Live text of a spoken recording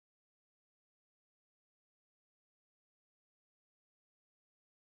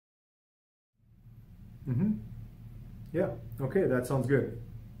Mm-hmm. Yeah. Okay, that sounds good.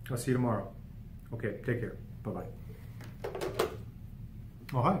 I'll see you tomorrow. Okay, take care. Bye-bye.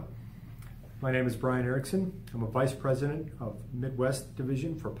 Oh, hi. My name is Brian Erickson. I'm a Vice President of Midwest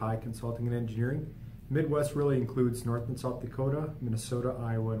Division for PI Consulting and Engineering. Midwest really includes North and South Dakota, Minnesota,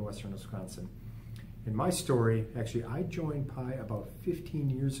 Iowa, and Western Wisconsin. In my story, actually, I joined PI about 15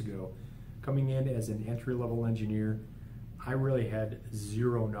 years ago, coming in as an entry-level engineer. I really had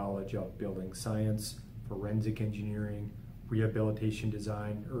zero knowledge of building science, forensic engineering, rehabilitation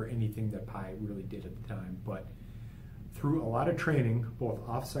design, or anything that PI really did at the time. But through a lot of training, both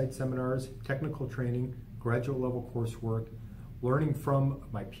off-site seminars, technical training, graduate level coursework, learning from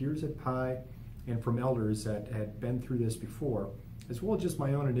my peers at PI and from elders that had been through this before, as well as just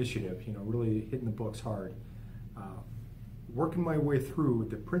my own initiative, really hitting the books hard. Working my way through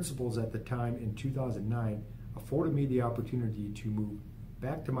the principles at the time in 2009 afforded me the opportunity to move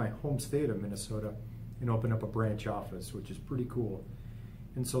back to my home state of Minnesota and open up a branch office, which is pretty cool.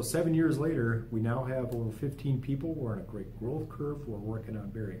 And so 7 years later, we now have over 15 people. We're on a great growth curve. We're working on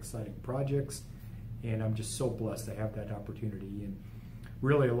very exciting projects, and I'm just so blessed to have that opportunity. And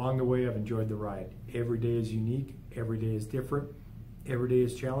really, along the way, I've enjoyed the ride. Every day is unique. Every day is different. Every day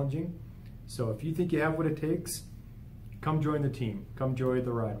is challenging. So if you think you have what it takes, come join the team. Come join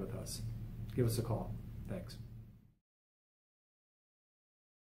the ride with us. Give us a call. Thanks.